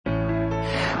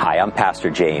Hi, I'm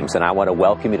Pastor James, and I want to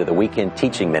welcome you to the weekend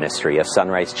teaching ministry of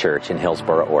Sunrise Church in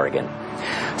Hillsboro, Oregon.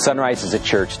 Sunrise is a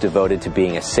church devoted to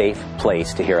being a safe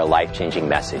place to hear a life-changing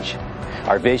message.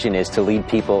 Our vision is to lead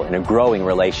people in a growing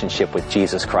relationship with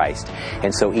Jesus Christ,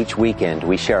 and so each weekend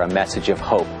we share a message of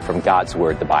hope from God's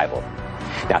Word, the Bible.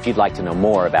 Now, if you'd like to know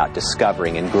more about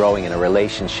discovering and growing in a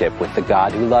relationship with the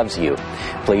God who loves you,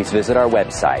 please visit our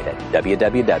website at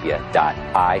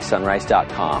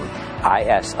www.isunrise.com,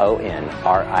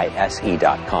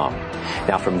 ISONRISE.com.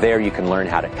 Now, from there you can learn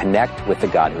how to connect with the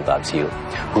God who loves you,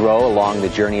 grow along the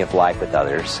journey of life with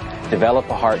others, develop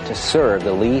a heart to serve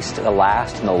the least, the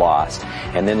last, and the lost,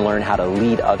 and then learn how to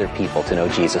lead other people to know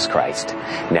Jesus Christ.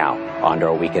 Now, on to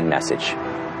our weekend message.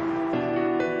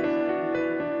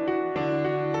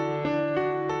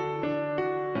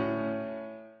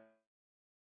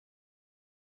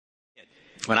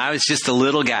 When I was just a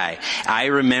little guy, I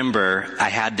remember I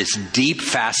had this deep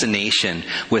fascination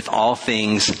with all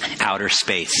things outer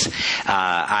space.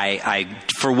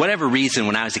 For whatever reason,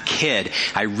 when I was a kid,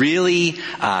 I really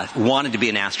wanted to be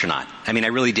an astronaut. I mean, I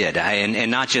really did. And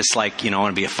not just like, I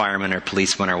want to be a fireman or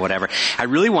policeman or whatever. I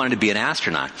really wanted to be an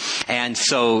astronaut. And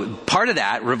so part of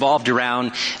that revolved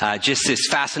around just this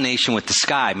fascination with the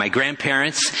sky. My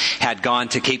grandparents had gone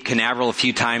to Cape Canaveral a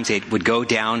few times. They would go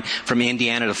down from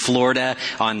Indiana to Florida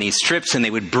on these trips, and they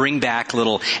would bring back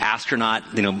little astronaut,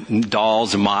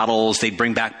 dolls and models. They'd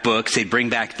bring back books. They'd bring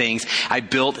back things. I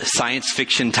built science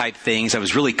fiction type things. I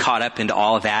was really caught up into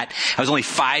all of that. I was only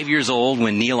 5 years old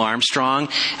when Neil Armstrong,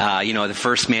 the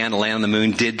first man to land on the moon,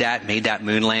 made that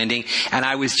moon landing. And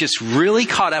I was just really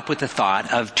caught up with the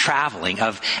thought of traveling,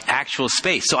 of actual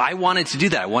space. So I wanted to do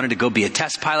that. I wanted to go be a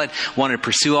test pilot, wanted to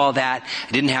pursue all that.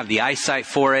 I didn't have the eyesight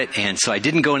for it, and so I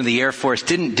didn't go into the Air Force,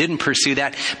 didn't pursue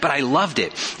that, but I loved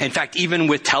it. In fact, even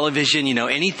with television,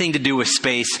 anything to do with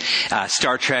space,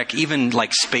 Star Trek, even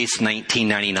like Space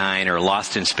 1999 or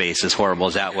Lost in Space, as horrible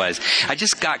as that was, I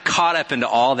just got caught up into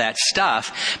all that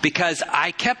stuff because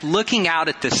I kept looking out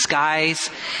at the skies,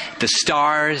 the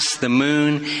stars, the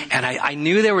moon, and I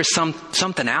knew there was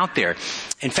something out there.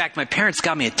 In fact, my parents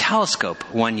got me a telescope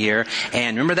one year,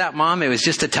 and remember that, Mom? It was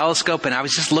just a telescope, and I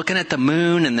was just looking at the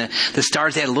moon and the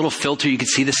stars. They had a little filter, you could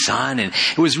see the sun, and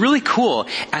it was really cool.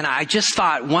 And I just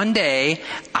thought, one day,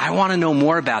 I want to know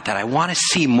more about that. I want to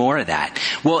see more of that.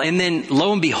 Well, and then,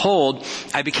 lo and behold,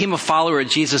 I became a follower of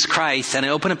Jesus Christ, and I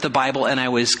opened up the Bible, and I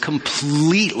was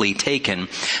completely taken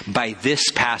by this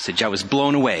passage. I was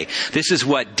blown away. This is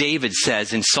what David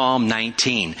says in Psalm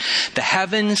 19. The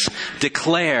heavens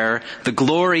declare the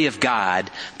glory of God.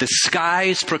 The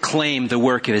skies proclaim the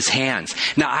work of his hands.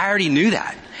 Now, I already knew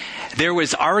that. There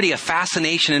was already a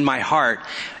fascination in my heart,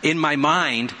 in my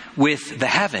mind, with the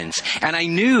heavens. And I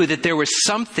knew that there was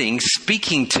something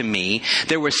speaking to me.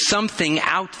 There was something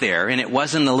out there, and it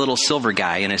wasn't a little silver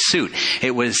guy in a suit.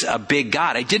 It was a big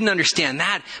God. I didn't understand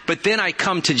that, but then I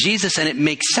come to Jesus, and it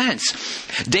makes sense.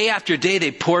 Day after day,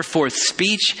 they pour forth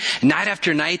speech. Night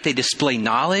after night, they display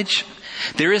knowledge.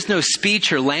 There is no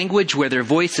speech or language where their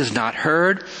voice is not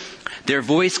heard. Their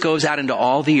voice goes out into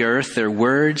all the earth, their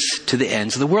words to the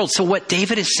ends of the world. So what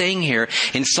David is saying here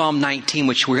in Psalm 19,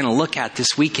 which we're going to look at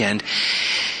this weekend,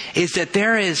 is that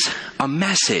there is a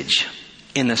message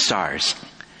in the stars.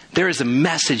 There is a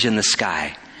message in the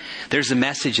sky. There's a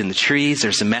message in the trees.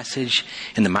 There's a message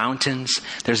in the mountains.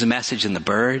 There's a message in the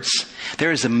birds.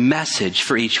 There is a message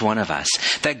for each one of us.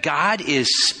 That God is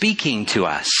speaking to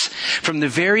us. From the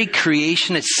very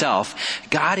creation itself,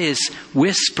 God is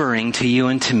whispering to you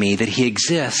and to me that he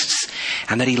exists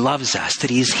and that he loves us, that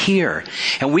he is here.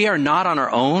 And we are not on our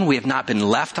own. We have not been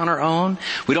left on our own.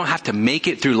 We don't have to make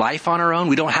it through life on our own.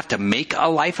 We don't have to make a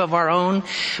life of our own.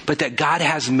 But that God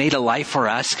has made a life for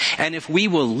us. And if we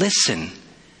will listen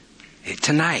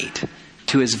tonight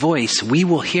to his voice, we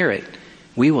will hear it.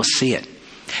 We will see it.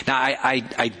 Now,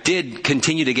 I did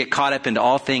continue to get caught up into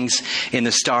all things in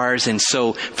the stars, and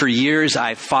so for years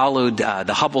I followed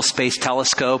the Hubble Space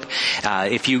Telescope.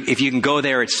 If you can go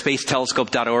there at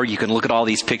spacetoLescope.org, you can look at all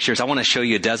these pictures. I want to show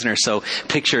you a dozen or so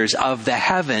pictures of the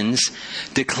heavens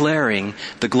declaring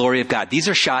the glory of God. These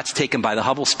are shots taken by the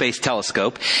Hubble Space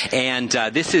Telescope, and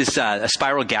this is a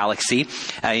spiral galaxy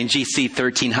in GC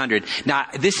 1300. Now,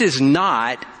 this is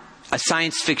not a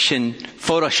science fiction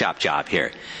Photoshop job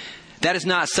here. That is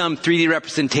not some 3D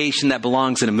representation that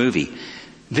belongs in a movie.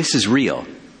 This is real.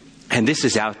 And this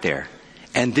is out there.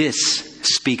 And this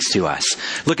speaks to us.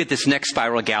 Look at this next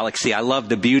spiral galaxy. I love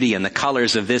the beauty and the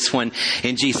colors of this one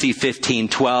in GC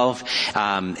 1512.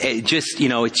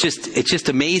 It's just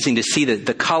amazing to see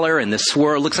the color and the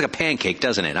swirl. It looks like a pancake,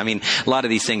 doesn't it? I mean, a lot of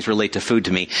these things relate to food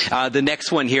to me. The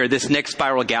next one here, this next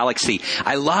spiral galaxy,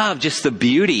 I love just the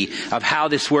beauty of how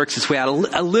this works its way out.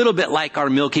 A little bit like our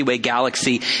Milky Way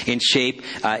galaxy in shape,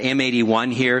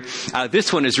 M81 here.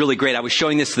 This one is really great. I was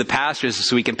showing this to the pastors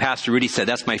this week, and Pastor Rudy said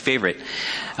that's my favorite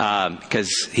because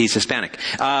he's Hispanic.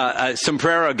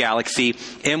 Sombrero Galaxy,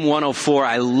 M104.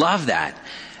 I love that.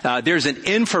 There's an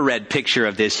infrared picture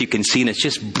of this you can see, and it's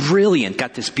just brilliant.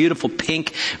 Got this beautiful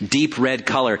pink, deep red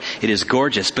color. It is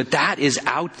gorgeous, but that is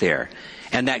out there.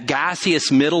 And that gaseous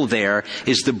middle there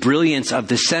is the brilliance of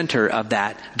the center of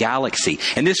that galaxy.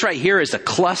 And this right here is a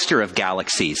cluster of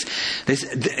galaxies.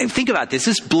 Think about this.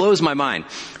 This blows my mind.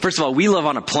 First of all, we live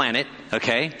on a planet,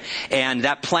 okay? And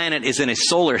that planet is in a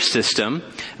solar system,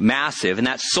 massive. And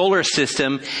that solar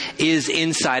system is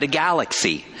inside a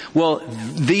galaxy. Well,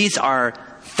 these are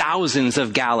thousands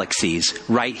of galaxies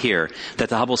right here that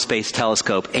the Hubble Space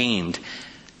Telescope aimed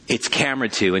its camera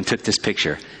to and took this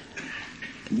picture.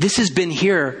 This has been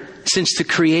here since the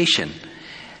creation,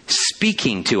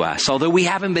 speaking to us, although we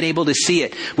haven't been able to see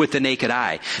it with the naked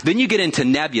eye. Then you get into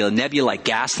nebula-like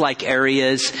gas-like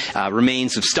areas,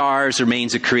 remains of stars,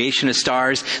 remains of creation of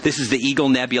stars. This is the Eagle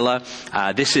Nebula.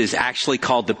 This is actually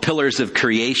called the Pillars of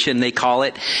Creation, they call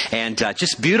it. And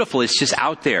just beautiful. It's just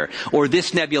out there. Or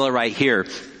this nebula right here,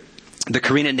 the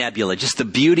Carina Nebula, just the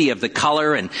beauty of the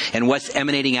color and what's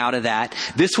emanating out of that.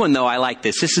 This one, though, I like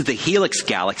this. This is the Helix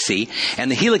Galaxy. And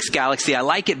the Helix Galaxy, I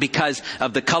like it because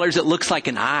of the colors. It looks like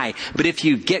an eye. But if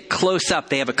you get close up,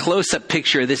 they have a close-up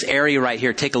picture of this area right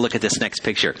here. Take a look at this next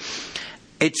picture.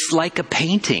 It's like a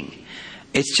painting.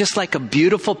 It's just like a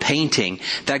beautiful painting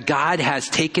that God has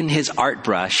taken his art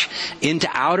brush into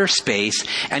outer space,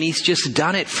 and he's just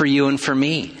done it for you and for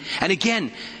me. And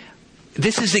again,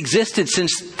 this has existed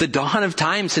since the dawn of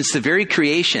time, since the very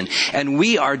creation. And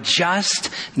we are just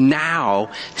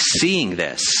now seeing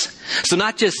this. So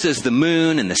not just does the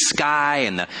moon and the sky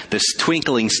and the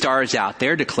twinkling stars out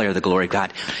there declare the glory of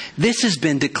God. This has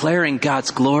been declaring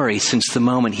God's glory since the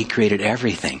moment he created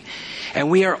everything. And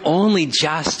we are only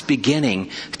just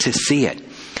beginning to see it.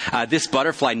 This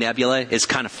butterfly nebula is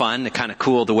kind of fun, kind of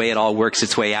cool, the way it all works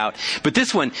its way out. But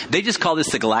this one, they just call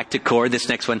this the galactic core. This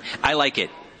next one, I like it.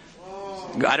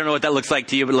 I don't know what that looks like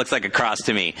to you, but it looks like a cross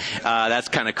to me. That's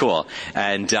kind of cool.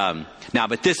 And now,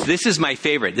 but this is my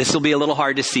favorite. This will be a little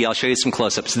hard to see. I'll show you some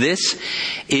close-ups. This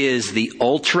is the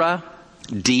ultra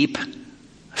deep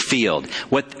field.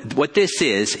 What this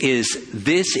is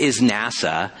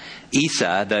NASA,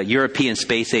 ESA, the European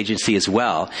Space Agency as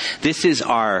well. This is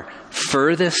our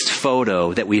furthest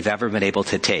photo that we've ever been able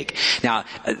to take. Now,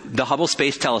 the Hubble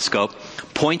Space Telescope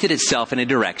pointed itself in a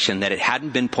direction that it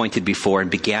hadn't been pointed before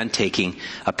and began taking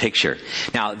a picture.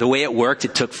 Now, the way it worked,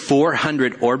 it took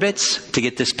 400 orbits to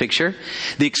get this picture.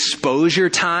 The exposure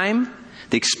time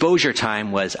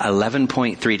was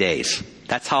 11.3 days.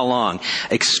 That's how long,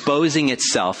 exposing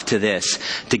itself to this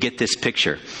to get this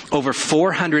picture. Over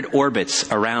 400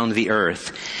 orbits around the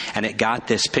Earth, and it got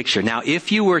this picture. Now,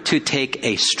 if you were to take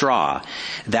a straw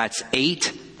that's 8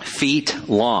 feet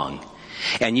long,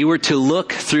 and you were to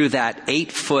look through that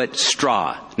 8-foot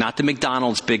straw, not the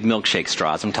McDonald's big milkshake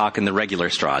straws, I'm talking the regular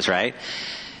straws, right?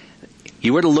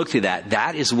 You were to look through that,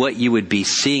 that is what you would be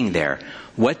seeing there.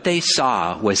 What they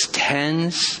saw was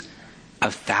tens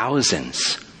of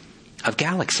thousands of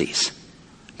galaxies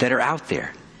that are out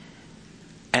there.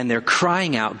 And they're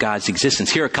crying out God's existence.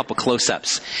 Here are a couple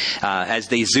close-ups. As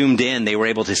they zoomed in, they were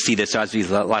able to see this. There's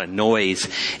a lot of noise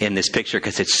in this picture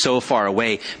because it's so far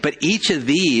away. But each of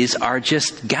these are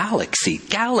just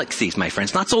galaxies, my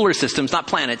friends. Not solar systems, not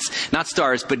planets, not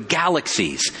stars, but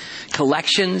galaxies.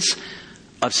 Collections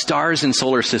of stars and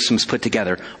solar systems put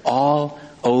together all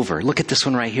over. Look at this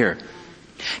one right here.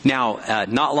 Now,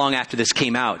 not long after this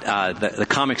came out, the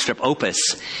comic strip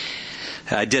Opus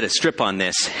did a strip on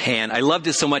this, and I loved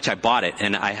it so much I bought it,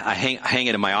 and I hang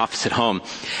it in my office at home.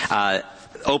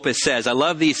 Opus says, I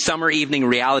love these summer evening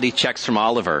reality checks from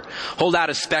Oliver. Hold out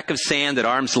a speck of sand at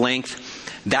arm's length.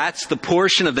 That's the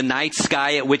portion of the night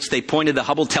sky at which they pointed the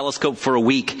Hubble telescope for a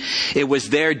week. It was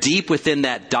there deep within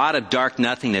that dot of dark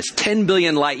nothingness, 10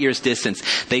 billion light years distance.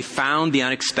 They found the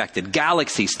unexpected.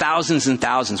 Galaxies, thousands and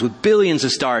thousands, with billions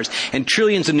of stars and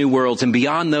trillions of new worlds, and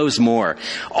beyond those more.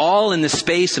 All in the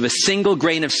space of a single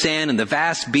grain of sand in the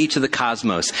vast beach of the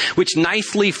cosmos, which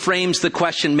nicely frames the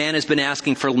question man has been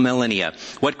asking for millennia.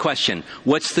 What question?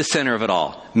 What's the center of it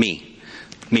all? Me.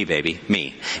 Me, baby.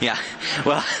 Me. Yeah.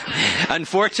 Well,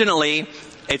 unfortunately,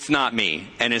 It's not me,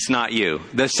 and it's not you.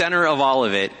 The center of all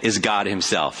of it is God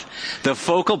himself. The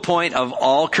focal point of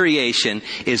all creation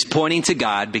is pointing to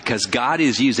God, because God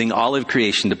is using all of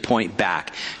creation to point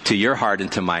back to your heart and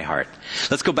to my heart.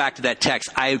 Let's go back to that text.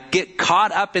 I get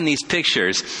caught up in these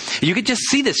pictures. You could just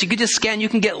see this. You could just scan. You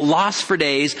can get lost for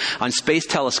days on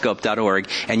spacetelescope.org,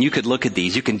 and you could look at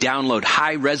these. You can download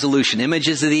high-resolution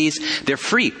images of these. They're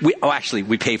free.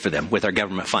 We pay for them with our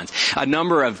government funds. A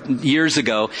number of years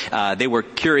ago, they were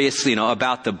curious,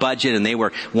 about the budget, and they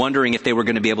were wondering if they were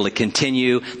going to be able to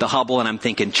continue the Hubble. And I'm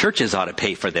thinking churches ought to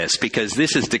pay for this, because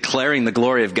this is declaring the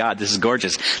glory of God. This is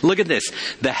gorgeous. Look at this.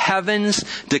 The heavens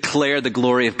declare the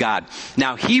glory of God.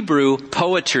 Now, Hebrew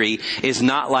poetry is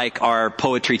not like our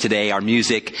poetry today, our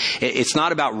music. It's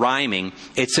not about rhyming.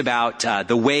 It's about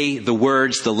the way the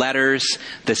words, the letters,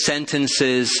 the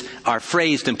sentences are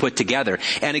phrased and put together.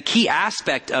 And a key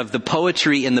aspect of the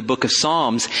poetry in the book of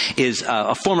Psalms is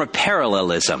a form of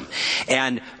parallelism.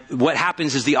 And what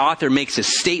happens is the author makes a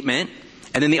statement,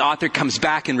 and then the author comes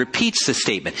back and repeats the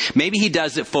statement. Maybe he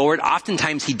does it forward.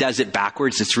 Oftentimes he does it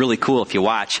backwards. It's really cool if you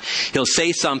watch. He'll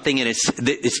say something, and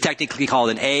it's technically called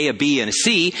an A, a B, and a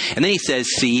C. And then he says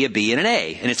C, a B, and an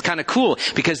A. And it's kind of cool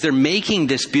because they're making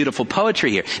this beautiful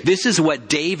poetry here. This is what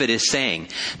David is saying.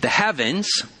 The heavens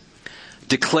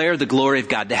declare the glory of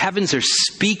God. The heavens are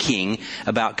speaking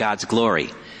about God's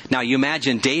glory. Now you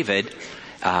imagine David,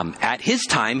 at his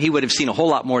time, he would have seen a whole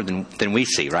lot more than we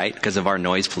see, right? Because of our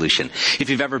noise pollution. If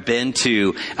you've ever been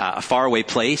to a faraway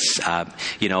place,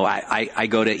 I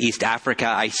go to East Africa.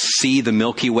 I see the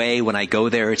Milky Way when I go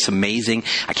there. It's amazing.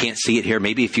 I can't see it here.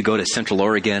 Maybe if you go to Central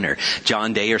Oregon or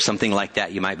John Day or something like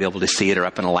that, you might be able to see it, or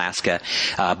up in Alaska.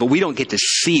 But we don't get to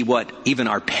see what even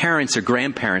our parents or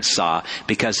grandparents saw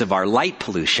because of our light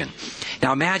pollution.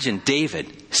 Now imagine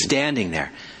David standing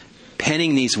there,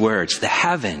 penning these words. The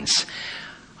heavens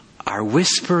are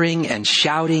whispering and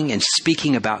shouting and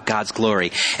speaking about God's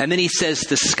glory. And then he says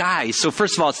the skies. So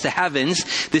first of all, it's the heavens.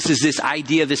 This is this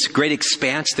idea of this great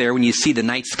expanse there when you see the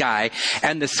night sky.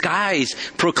 And the skies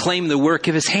proclaim the work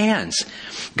of his hands.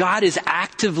 God is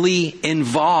actively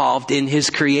involved in his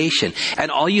creation.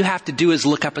 And all you have to do is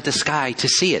look up at the sky to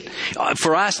see it.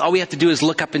 For us, all we have to do is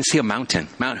look up and see a mountain,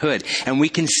 Mount Hood. And we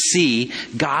can see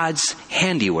God's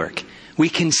handiwork. We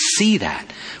can see that.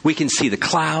 We can see the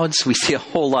clouds. We see a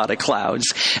whole lot of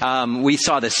clouds. We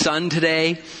saw the sun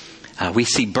today. We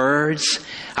see birds.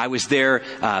 I was there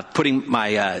putting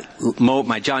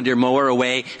my John Deere mower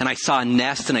away, and I saw a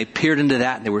nest, and I peered into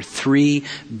that, and there were 3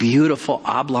 beautiful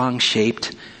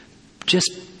oblong-shaped,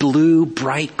 just blue,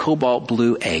 bright cobalt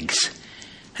blue eggs.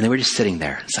 And they were just sitting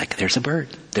there. It's like, there's a bird.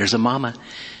 There's a mama.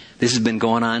 This has been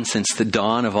going on since the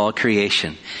dawn of all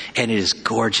creation. And it is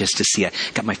gorgeous to see. I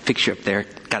got my picture up there.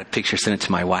 Got a picture, sent it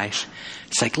to my wife.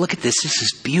 It's like, look at this. This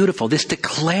is beautiful. This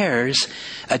declares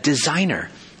a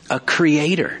designer, a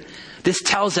creator. This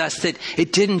tells us that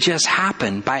it didn't just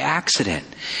happen by accident.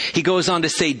 He goes on to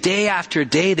say, day after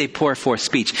day they pour forth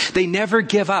speech. They never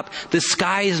give up. The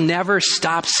skies never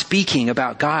stop speaking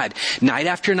about God. Night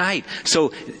after night.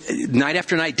 So night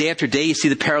after night, day after day, you see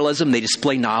the parallelism. They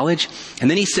display knowledge.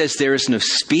 And then he says there is no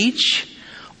speech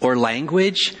or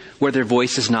language where their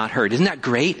voice is not heard. Isn't that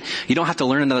great? You don't have to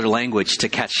learn another language to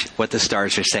catch what the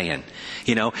stars are saying.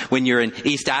 When you're in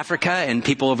East Africa and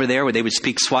people over there where they would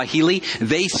speak Swahili,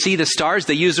 they see the stars,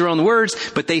 they use their own words,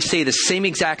 but they say the same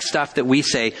exact stuff that we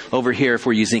say over here if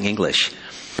we're using English.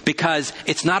 Because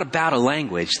it's not about a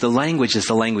language. The language is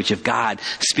the language of God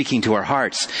speaking to our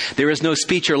hearts. There is no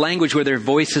speech or language where their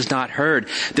voice is not heard.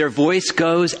 Their voice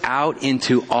goes out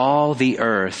into all the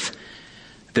earth.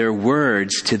 Their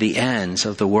words to the ends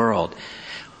of the world.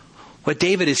 What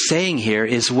David is saying here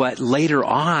is what later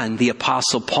on the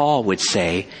Apostle Paul would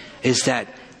say, is that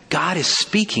God is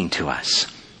speaking to us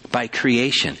by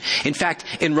creation. In fact,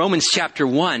 in Romans chapter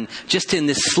 1, just in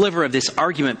this sliver of this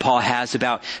argument Paul has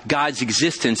about God's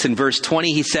existence, in verse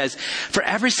 20 he says, "For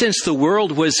ever since the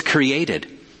world was created,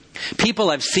 people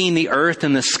have seen the earth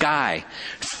and the sky.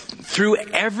 Through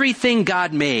everything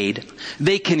God made,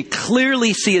 they can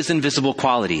clearly see his invisible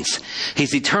qualities,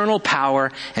 his eternal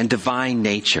power and divine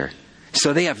nature.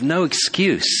 So they have no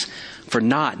excuse for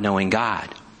not knowing God."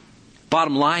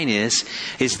 Bottom line is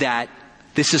that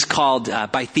this is called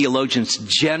by theologians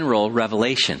general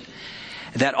revelation.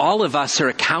 That all of us are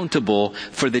accountable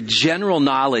for the general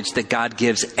knowledge that God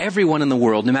gives everyone in the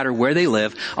world, no matter where they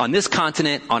live, on this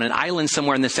continent, on an island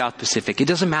somewhere in the South Pacific. It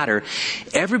doesn't matter.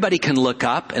 Everybody can look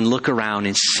up and look around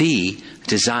and see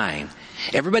design.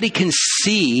 Everybody can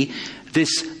see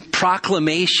this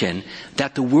proclamation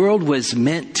that the world was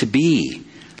meant to be,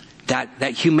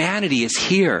 that humanity is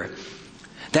here,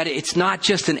 That it's not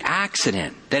just an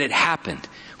accident that it happened.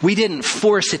 We didn't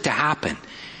force it to happen.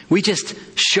 We just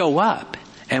show up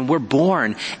and we're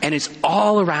born and it's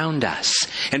all around us.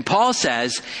 And Paul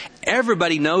says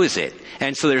everybody knows it.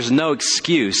 And so there's no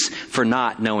excuse for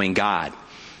not knowing God.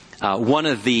 One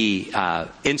of the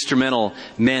instrumental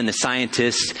men, the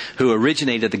scientist who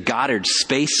originated the Goddard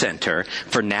Space Center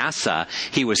for NASA,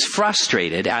 he was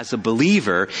frustrated as a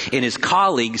believer in his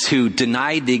colleagues who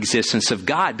denied the existence of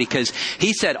God, because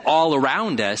he said all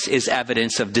around us is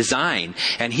evidence of design.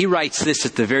 And he writes this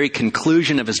at the very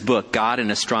conclusion of his book, God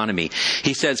and Astronomy.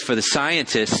 He says, for the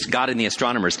scientists, God and the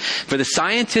astronomers, for the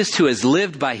scientist who has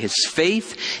lived by his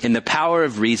faith in the power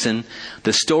of reason,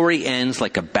 the story ends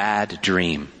like a bad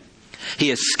dream. He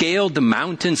has scaled the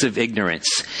mountains of ignorance.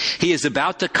 He is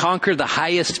about to conquer the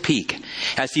highest peak.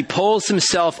 As he pulls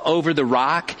himself over the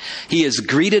rock, he is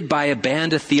greeted by a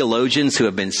band of theologians who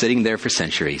have been sitting there for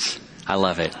centuries. I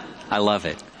love it. I love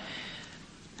it.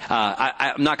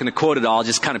 I'm not going to quote it all,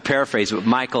 just kind of paraphrase what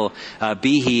Michael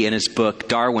Behe in his book,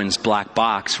 Darwin's Black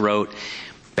Box, wrote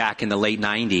back in the late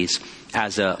 90s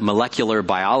as a molecular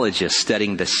biologist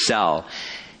studying the cell.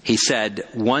 He said,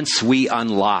 once we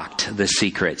unlocked the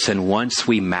secrets and once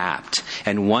we mapped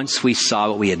and once we saw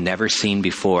what we had never seen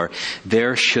before,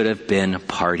 there should have been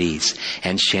parties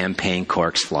and champagne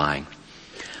corks flying.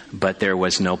 But there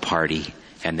was no party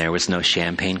and there was no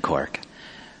champagne cork,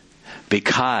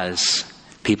 because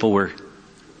people were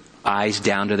eyes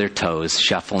down to their toes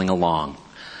shuffling along,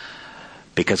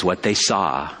 because what they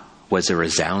saw was a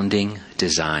resounding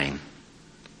design.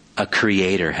 A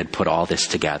creator had put all this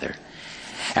together.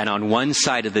 And on one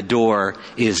side of the door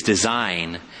is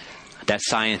design that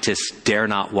scientists dare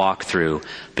not walk through,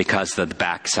 because the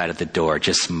back side of the door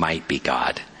just might be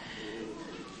God.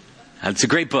 And it's a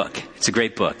great book. It's a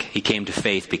great book. He came to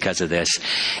faith because of this.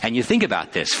 And you think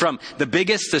about this, from the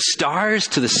biggest, the stars,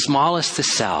 to the smallest, the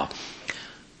cell.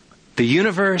 The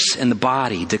universe and the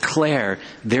body declare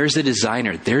there's a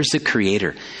designer, there's a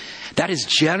creator. That is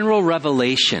general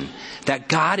revelation, that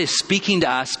God is speaking to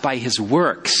us by his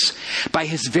works, by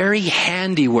his very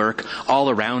handiwork all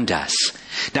around us.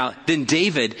 Now, then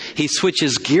David, he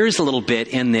switches gears a little bit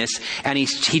in this, and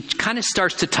he kind of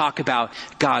starts to talk about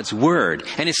God's word.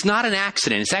 And it's not an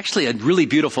accident. It's actually a really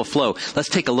beautiful flow. Let's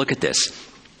take a look at this.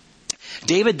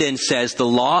 David then says, the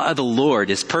law of the Lord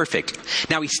is perfect.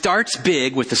 Now he starts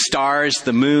big with the stars,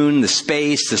 the moon, the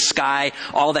space, the sky,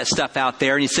 all that stuff out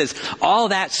there. And he says, all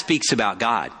that speaks about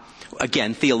God.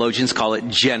 Again, theologians call it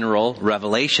general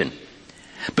revelation.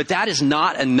 But that is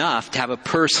not enough to have a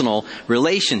personal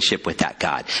relationship with that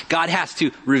God. God has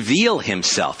to reveal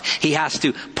himself. He has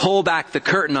to pull back the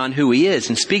curtain on who he is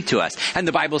and speak to us. And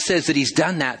the Bible says that he's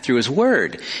done that through his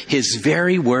word, his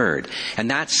very word. And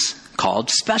that's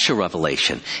called special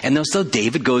revelation. And so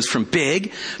David goes from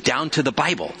big down to the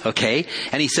Bible, okay?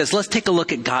 And he says, let's take a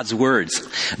look at God's words.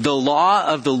 The law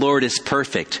of the Lord is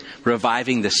perfect,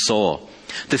 reviving the soul.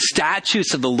 The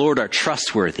statutes of the Lord are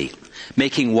trustworthy,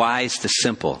 making wise the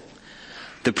simple.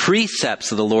 The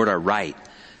precepts of the Lord are right,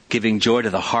 giving joy to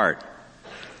the heart.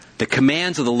 The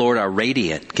commands of the Lord are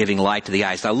radiant, giving light to the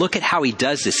eyes. Now look at how he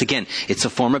does this. Again, it's a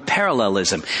form of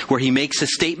parallelism, where he makes a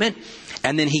statement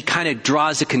and then he kind of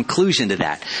draws a conclusion to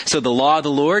that. So the law of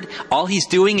the Lord, all he's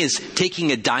doing is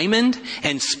taking a diamond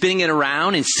and spinning it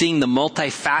around and seeing the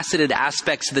multifaceted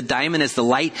aspects of the diamond as the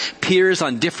light peers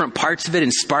on different parts of it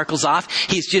and sparkles off.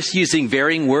 He's just using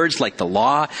varying words like the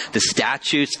law, the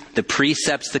statutes, the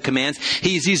precepts, the commands.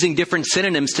 He's using different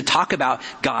synonyms to talk about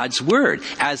God's word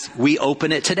as we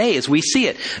open it today, as we see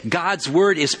it. God's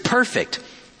word is perfect.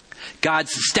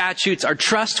 God's statutes are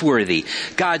trustworthy.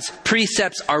 God's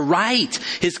precepts are right.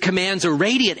 His commands are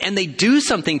radiant, and they do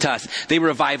something to us. They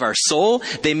revive our soul.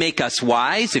 They make us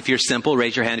wise. If you're simple,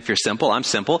 raise your hand if you're simple. I'm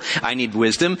simple. I need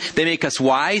wisdom. They make us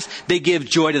wise. They give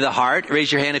joy to the heart.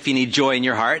 Raise your hand if you need joy in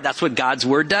your heart. That's what God's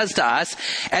word does to us.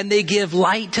 And they give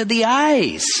light to the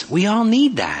eyes. We all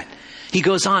need that. He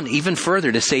goes on even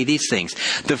further to say these things.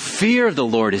 The fear of the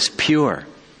Lord is pure.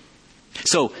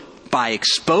 So, by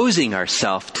exposing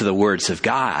ourselves to the words of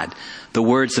God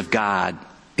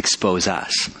expose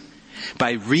us.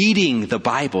 By reading the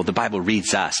Bible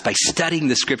reads us. By studying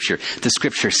the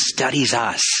Scripture studies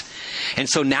us. And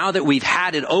so now that we've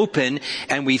had it open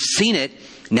and we've seen it,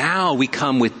 now we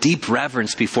come with deep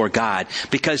reverence before God,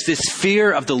 because this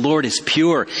fear of the Lord is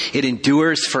pure. It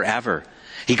endures forever.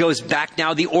 He goes back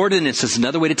now, the ordinances,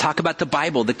 another way to talk about the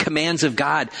Bible, the commands of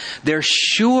God. They're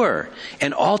sure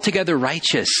and altogether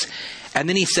righteous. And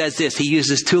then he says this, he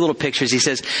uses two little pictures. He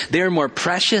says, they're more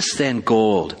precious than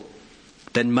gold,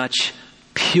 than much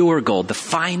pure gold, the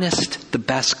finest, the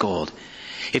best gold.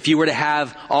 If you were to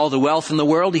have all the wealth in the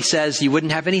world, he says, you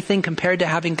wouldn't have anything compared to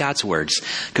having God's words.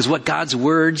 Because what God's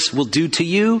words will do to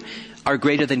you are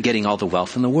greater than getting all the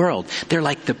wealth in the world. They're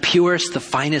like the purest, the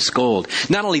finest gold.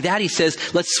 Not only that, he says,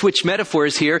 let's switch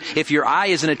metaphors here. If your eye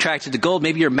isn't attracted to gold,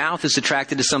 maybe your mouth is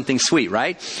attracted to something sweet,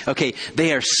 right? Okay,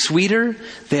 they are sweeter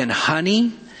than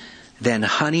honey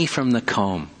from the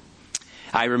comb.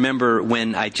 I remember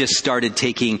when I just started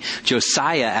taking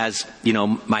Josiah as,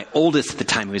 my oldest at the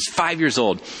time. He was 5 years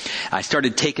old. I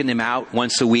started taking him out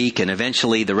once a week, and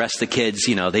eventually the rest of the kids,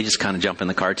 they just kind of jump in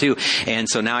the car too. And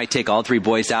so now I take all 3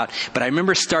 boys out. But I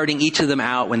remember starting each of them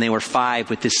out when they were 5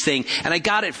 with this thing. And I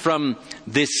got it from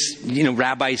this,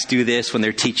 rabbis do this when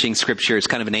they're teaching scripture. It's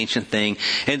kind of an ancient thing.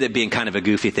 It ended up being kind of a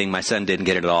goofy thing. My son didn't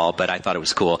get it at all, but I thought it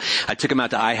was cool. I took him out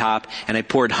to IHOP and I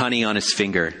poured honey on his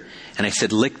finger. And I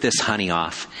said, lick this honey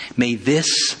off. May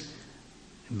this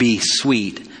be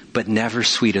sweet, but never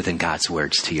sweeter than God's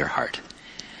words to your heart.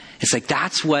 It's like,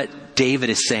 that's what David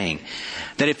is saying.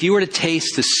 That if you were to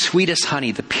taste the sweetest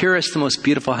honey, the purest, the most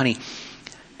beautiful honey,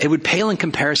 it would pale in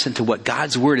comparison to what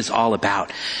God's word is all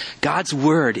about. God's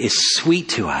word is sweet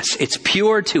to us. It's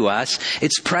pure to us.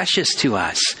 It's precious to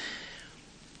us.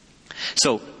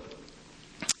 So,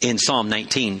 in Psalm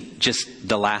 19, just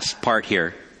the last part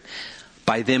here,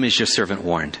 by them is your servant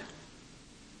warned,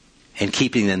 and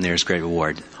keeping them there is great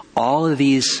reward. All of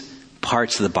these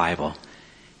parts of the Bible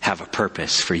have a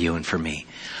purpose for you and for me.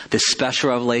 This special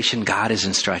revelation, God is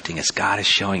instructing us. God is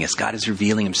showing us. God is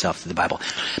revealing himself through the Bible.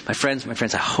 My friends,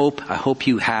 I hope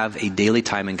you have a daily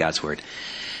time in God's word.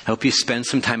 I hope you spend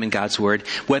some time in God's word,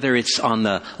 whether it's on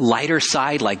the lighter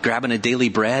side, like grabbing a daily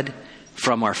bread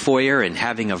from our foyer and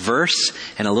having a verse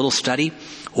and a little study,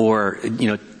 or,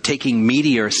 taking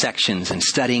meatier sections and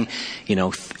studying,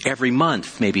 every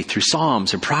month, maybe through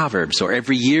Psalms or Proverbs, or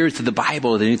every year through the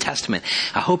Bible or the New Testament.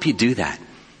 I hope you do that.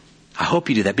 I hope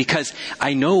you do that, because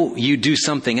I know you do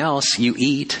something else. You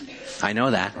eat. I know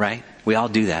that, right? We all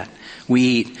do that.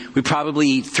 We probably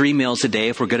eat 3 meals a day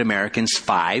if we're good Americans,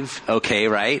 5, okay,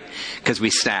 right? Because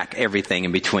we snack everything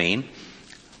in between.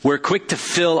 We're quick to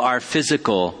fill our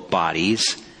physical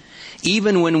bodies,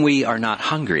 even when we are not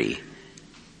hungry,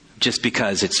 just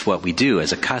because it's what we do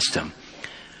as a custom.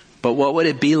 But what would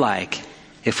it be like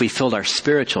if we filled our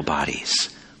spiritual bodies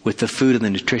with the food and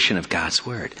the nutrition of God's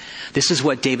word? This is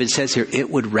what David says here. It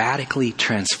would radically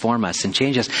transform us and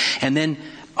change us. And then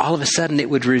all of a sudden it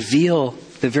would reveal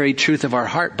the very truth of our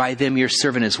heart. By them your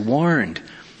servant is warned,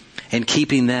 and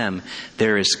keeping them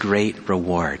there is great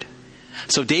reward.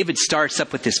 So David starts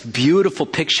up with this beautiful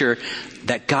picture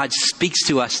that God speaks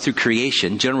to us through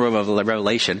creation, general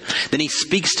revelation. Then he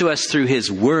speaks to us through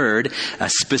his word, a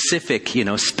specific,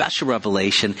 special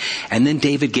revelation. And then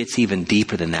David gets even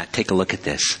deeper than that. Take a look at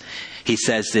this. He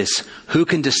says this, who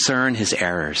can discern his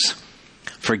errors?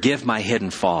 Forgive my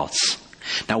hidden faults.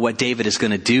 Now what David is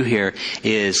going to do here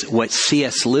is what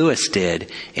C.S. Lewis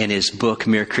did in his book,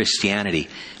 Mere Christianity.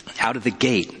 Out of the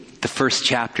gate, the first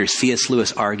chapter, C.S.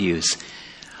 Lewis argues,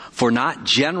 for not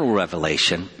general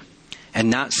revelation and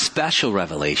not special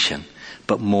revelation,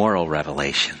 but moral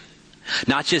revelation.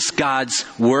 Not just God's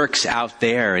works out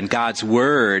there and God's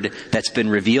word that's been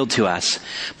revealed to us,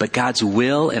 but God's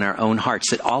will in our own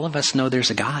hearts, that all of us know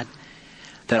there's a God.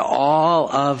 That all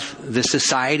of the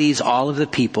societies, all of the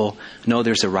people know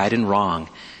there's a right and wrong.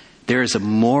 There is a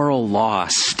moral law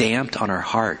stamped on our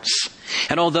hearts.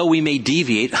 And although we may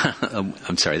deviate,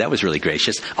 I'm sorry, that was really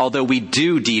gracious. Although we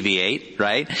do deviate,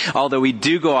 right? Although we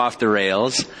do go off the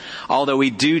rails, although we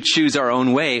do choose our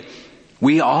own way,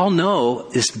 we all know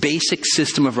this basic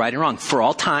system of right and wrong. For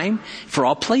all time, for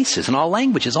all places, and all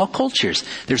languages, all cultures,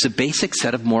 there's a basic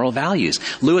set of moral values.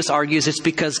 Lewis argues it's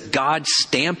because God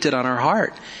stamped it on our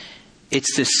heart.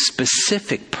 It's this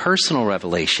specific personal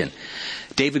revelation.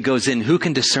 David goes in, who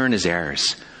can discern his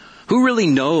errors? Who really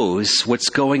knows what's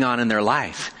going on in their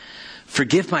life?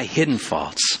 Forgive my hidden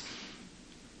faults.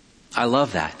 I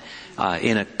love that.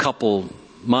 In a couple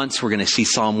months, we're going to see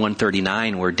Psalm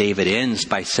 139, where David ends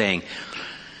by saying,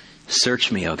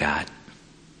 search me, O God.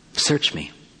 Search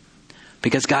me.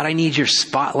 Because God, I need your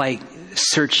spotlight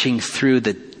searching through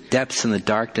the depths and the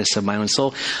darkness of my own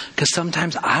soul. Because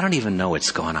sometimes I don't even know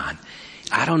what's going on.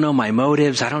 I don't know my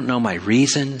motives. I don't know my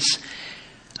reasons.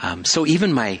 So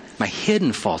even my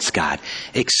hidden faults, God,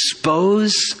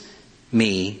 expose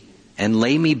me and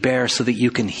lay me bare so that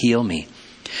you can heal me.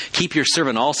 Keep your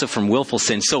servant also from willful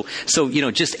sins. So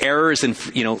just errors and,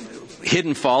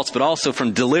 hidden faults, but also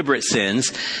from deliberate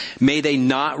sins. May they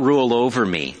not rule over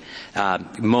me.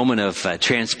 Moment of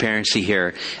transparency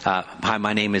here. Hi,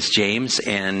 my name is James,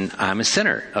 and I'm a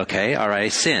sinner. Okay, all right, I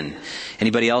sin.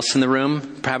 Anybody else in the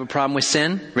room have a problem with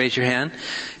sin? Raise your hand.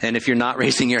 And if you're not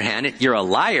raising your hand, you're a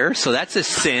liar, so that's a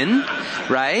sin,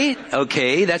 right?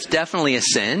 Okay, that's definitely a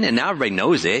sin, and now everybody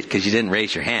knows it because you didn't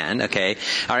raise your hand. Okay,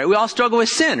 all right, we all struggle with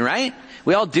sin, right?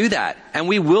 We all do that, and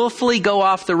we willfully go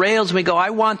off the rails, and we go, I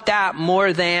want that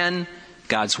more than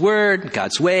God's Word,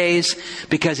 God's ways,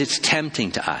 because it's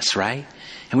tempting to us, right?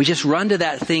 And we just run to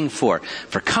that thing for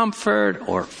comfort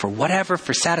or for whatever,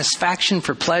 for satisfaction,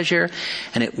 for pleasure,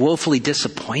 and it woefully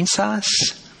disappoints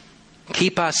us.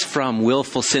 Keep us from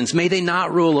willful sins. May they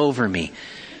not rule over me.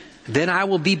 Then I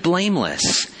will be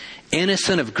blameless,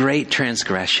 innocent of great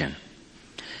transgression.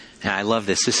 And I love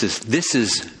this. This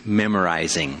is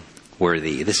memorizing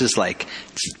worthy. This is like,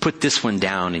 put this one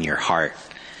down in your heart.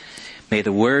 May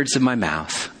the words of my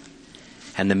mouth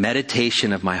and the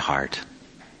meditation of my heart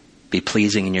be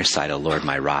pleasing in your sight, O Lord,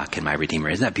 my rock and my redeemer.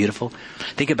 Isn't that beautiful?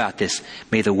 Think about this.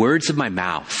 May the words of my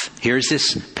mouth, here's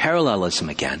this parallelism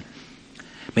again.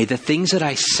 May the things that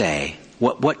I say,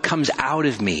 what comes out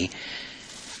of me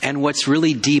and what's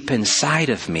really deep inside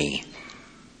of me.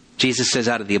 Jesus says,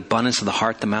 out of the abundance of the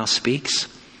heart, the mouth speaks.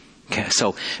 Okay,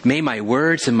 so may my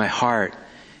words and my heart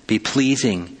be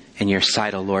pleasing in your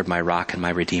sight, O Lord, my rock and my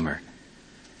redeemer.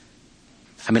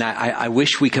 I mean, I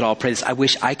wish we could all pray this. I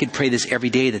wish I could pray this every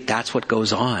day, that's what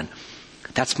goes on.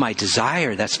 That's my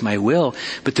desire. That's my will.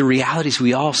 But the reality is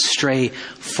we all stray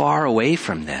far away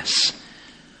from this.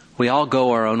 We all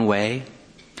go our own way.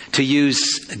 To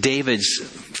use David's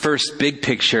first big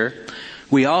picture,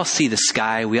 we all see the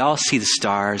sky. We all see the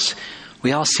stars.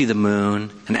 We all see the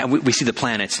moon. And we see the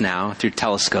planets now through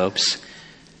telescopes.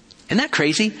 Isn't that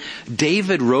crazy?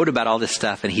 David wrote about all this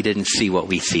stuff and he didn't see what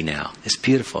we see now. It's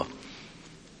beautiful.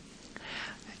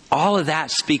 All of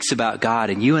that speaks about God,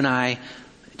 and you and I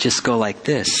just go like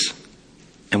this.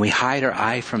 And we hide our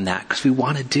eye from that because we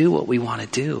want to do what we want to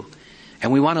do.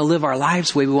 And we want to live our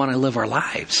lives the way we want to live our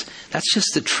lives. That's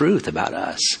just the truth about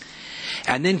us.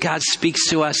 And then God speaks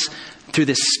to us through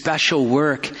this special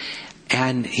work,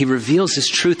 and He reveals His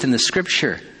truth in the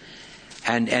Scripture.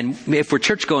 And if we're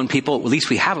church-going people, at least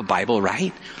we have a Bible,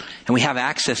 right? And we have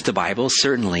access to Bibles,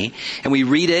 certainly. And we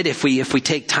read it if we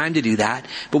take time to do that.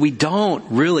 But we don't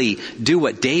really do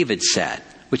what David said,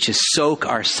 which is soak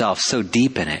ourselves so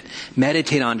deep in it.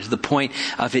 Meditate on it to the point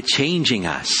of it changing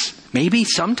us. Maybe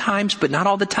sometimes, but not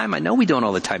all the time. I know we don't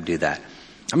all the time do that.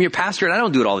 I'm your pastor and I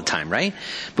don't do it all the time, right?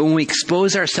 But when we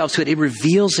expose ourselves to it, it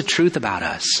reveals the truth about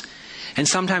us. And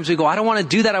sometimes we go, I don't want to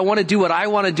do that. I want to do what I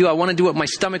want to do. I want to do what my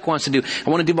stomach wants to do. I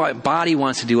want to do what my body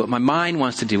wants to do, what my mind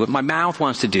wants to do, what my mouth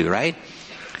wants to do, right?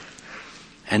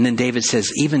 And then David says,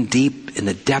 even deep in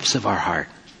the depths of our heart,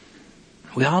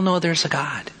 we all know there's a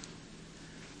God.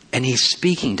 And He's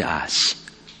speaking to us.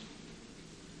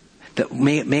 That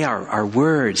may our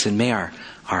words and may our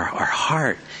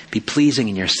heart be pleasing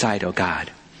in your sight, O God.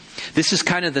 This is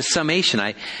kind of the summation.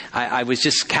 I was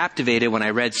just captivated when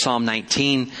I read Psalm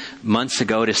 19 months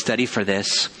ago to study for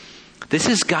this. This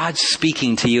is God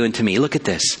speaking to you and to me. Look at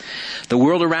this. The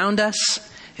world around us,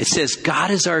 it says God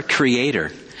is our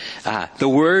creator. The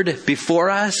word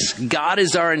before us, God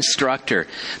is our instructor.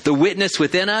 The witness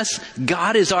within us,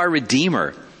 God is our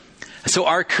redeemer. So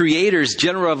our Creator's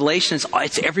general revelation,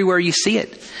 it's everywhere you see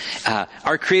it.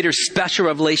 Our Creator's special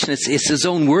revelation, it's His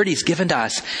own word He's given to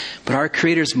us. But our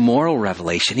Creator's moral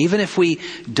revelation, even if we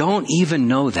don't even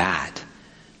know that,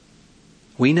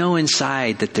 we know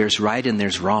inside that there's right and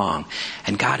there's wrong.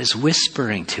 And God is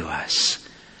whispering to us.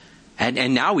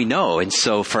 And now we know. And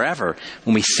so forever,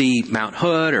 when we see Mount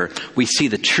Hood or we see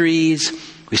the trees,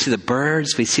 we see the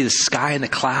birds, we see the sky and the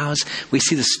clouds, we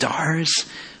see the stars,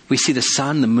 we see the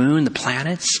sun, the moon, the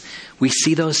planets. We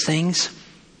see those things.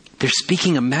 They're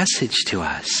speaking a message to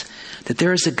us that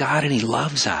there is a God and He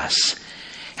loves us.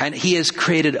 And He has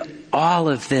created all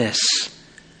of this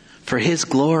for His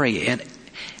glory and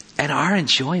our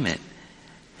enjoyment.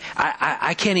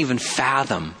 I can't even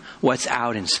fathom what's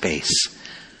out in space.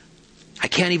 I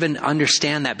can't even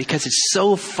understand that because it's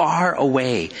so far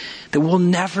away that we'll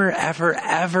never, ever,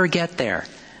 ever get there.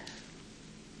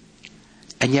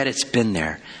 And yet it's been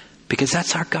there. Because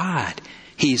that's our God.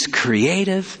 He's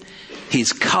creative.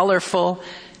 He's colorful.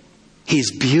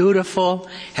 He's beautiful.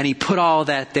 And He put all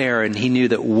that there. And He knew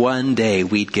that one day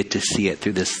we'd get to see it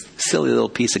through this silly little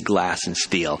piece of glass and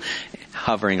steel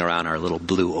hovering around our little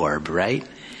blue orb, right?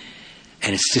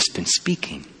 And it's just been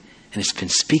speaking. And it's been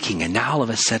speaking. And now all of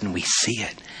a sudden we see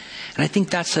it. And I think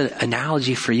that's an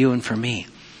analogy for you and for me.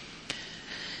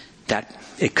 that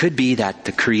it could be that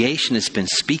the creation has been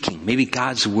speaking. Maybe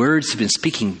God's words have been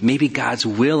speaking. Maybe God's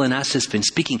will in us has been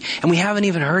speaking. And we haven't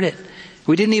even heard it.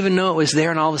 We didn't even know it was there.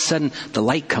 And all of a sudden, the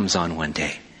light comes on one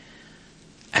day.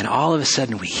 And all of a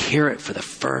sudden, we hear it for the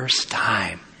first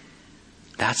time.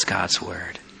 That's God's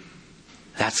word.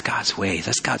 That's God's ways.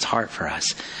 That's God's heart for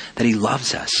us. That He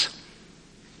loves us.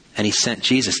 And He sent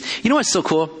Jesus. You know what's so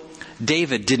cool?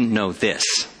 David didn't know this.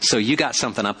 So you got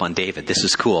something up on David. This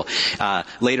is cool.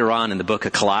 Later on in the book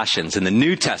of Colossians, in the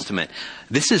New Testament,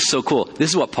 this is so cool.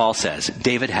 This is what Paul says.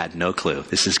 David had no clue.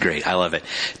 This is great. I love it.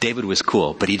 David was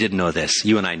cool, but he didn't know this.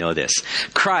 You and I know this.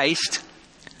 Christ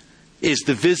is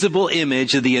the visible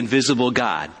image of the invisible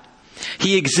God.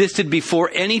 He existed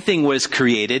before anything was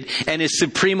created and is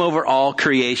supreme over all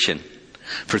creation.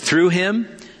 For through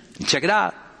Him, check it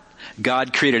out,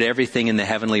 God created everything in the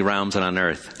heavenly realms and on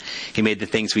earth. He made the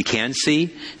things we can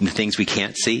see and the things we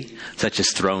can't see, such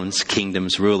as thrones,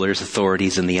 kingdoms, rulers,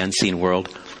 authorities in the unseen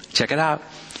world. Check it out.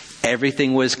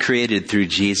 Everything was created through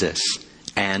Jesus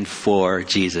and for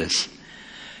Jesus.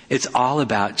 It's all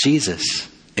about Jesus.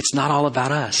 It's not all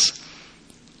about us.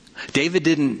 David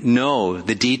didn't know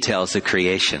the details of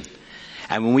creation.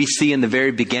 And when we see in the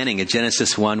very beginning, in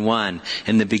Genesis 1:1,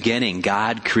 in the beginning,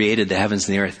 God created the heavens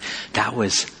and the earth. That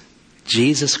was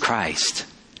Jesus Christ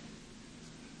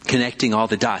connecting all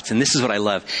the dots. And this is what I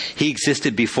love. He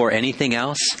existed before anything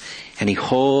else, and He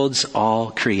holds all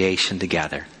creation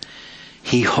together.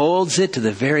 He holds it to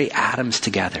the very atoms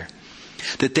together.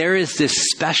 That there is this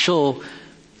special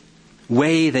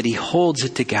way that He holds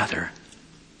it together.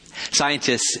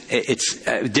 Scientists, it's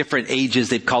different ages,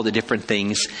 they've called it different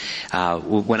things.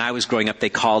 When I was growing up, they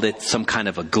called it some kind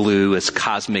of a glue, it's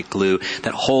cosmic glue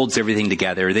that holds everything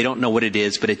together. They don't know what it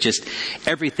is, but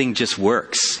everything just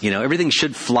works. Everything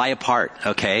should fly apart,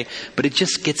 okay? But it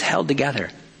just gets held together.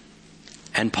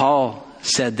 And Paul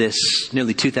said this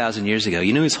nearly 2,000 years ago.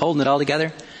 You know who's holding it all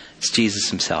together? It's Jesus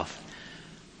Himself.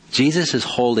 Jesus is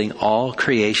holding all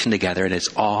creation together, and it's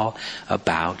all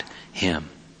about Him.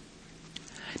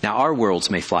 Now, our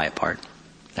worlds may fly apart.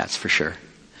 That's for sure.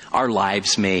 Our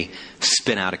lives may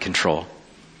spin out of control,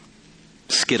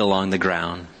 skid along the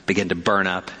ground, begin to burn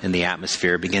up in the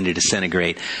atmosphere, begin to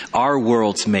disintegrate. Our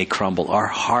worlds may crumble. Our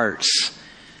hearts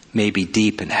may be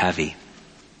deep and heavy.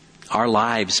 Our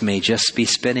lives may just be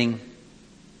spinning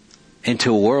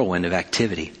into a whirlwind of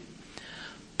activity.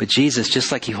 But Jesus,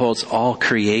 just like He holds all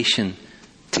creation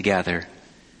together,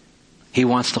 He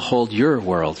wants to hold your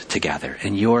world together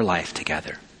and your life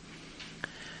together.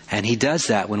 And He does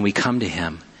that when we come to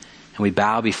Him and we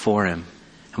bow before Him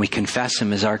and we confess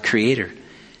Him as our Creator.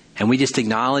 And we just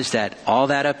acknowledge that all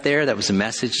that up there, that was a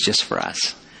message just for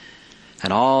us.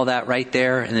 And all that right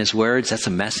there in His words, that's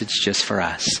a message just for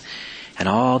us. And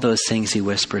all those things He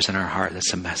whispers in our heart,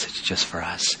 that's a message just for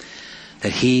us.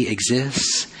 That He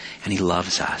exists and He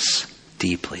loves us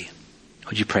deeply.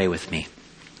 Would you pray with me?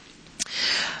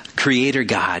 Creator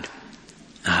God,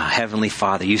 Heavenly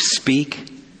Father, You speak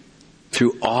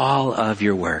through all of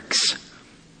Your works,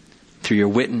 through Your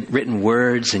written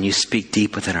words, and You speak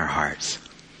deep within our hearts.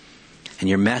 And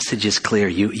Your message is clear.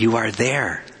 You are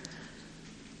there.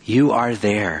 You are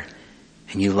there,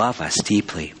 and You love us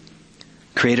deeply.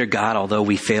 Creator God, although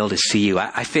we fail to see You,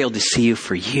 I failed to see You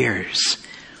for years.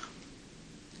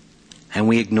 And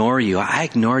we ignore You. I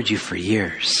ignored You for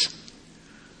years.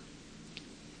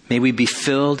 May we be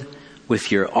filled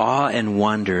with Your awe and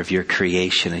wonder of Your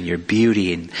creation and Your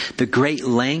beauty and the great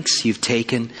lengths You've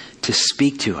taken to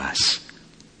speak to us,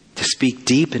 to speak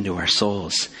deep into our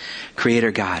souls.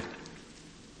 Creator God,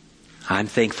 I'm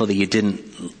thankful that You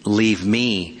didn't leave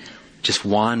me just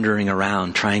wandering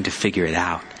around trying to figure it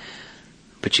out.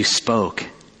 But You spoke.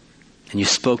 And You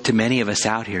spoke to many of us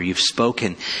out here. You've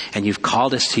spoken and You've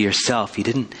called us to Yourself. You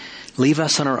didn't leave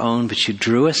us on our own, but You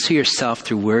drew us to Yourself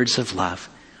through words of love.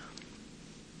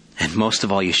 And most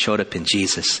of all, You showed up in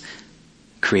Jesus,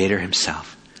 Creator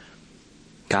Himself.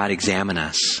 God, examine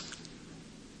us.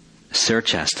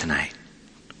 Search us tonight.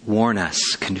 Warn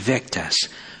us. Convict us.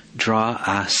 Draw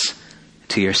us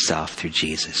to Yourself through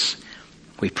Jesus.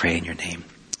 We pray in Your name.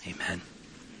 Amen.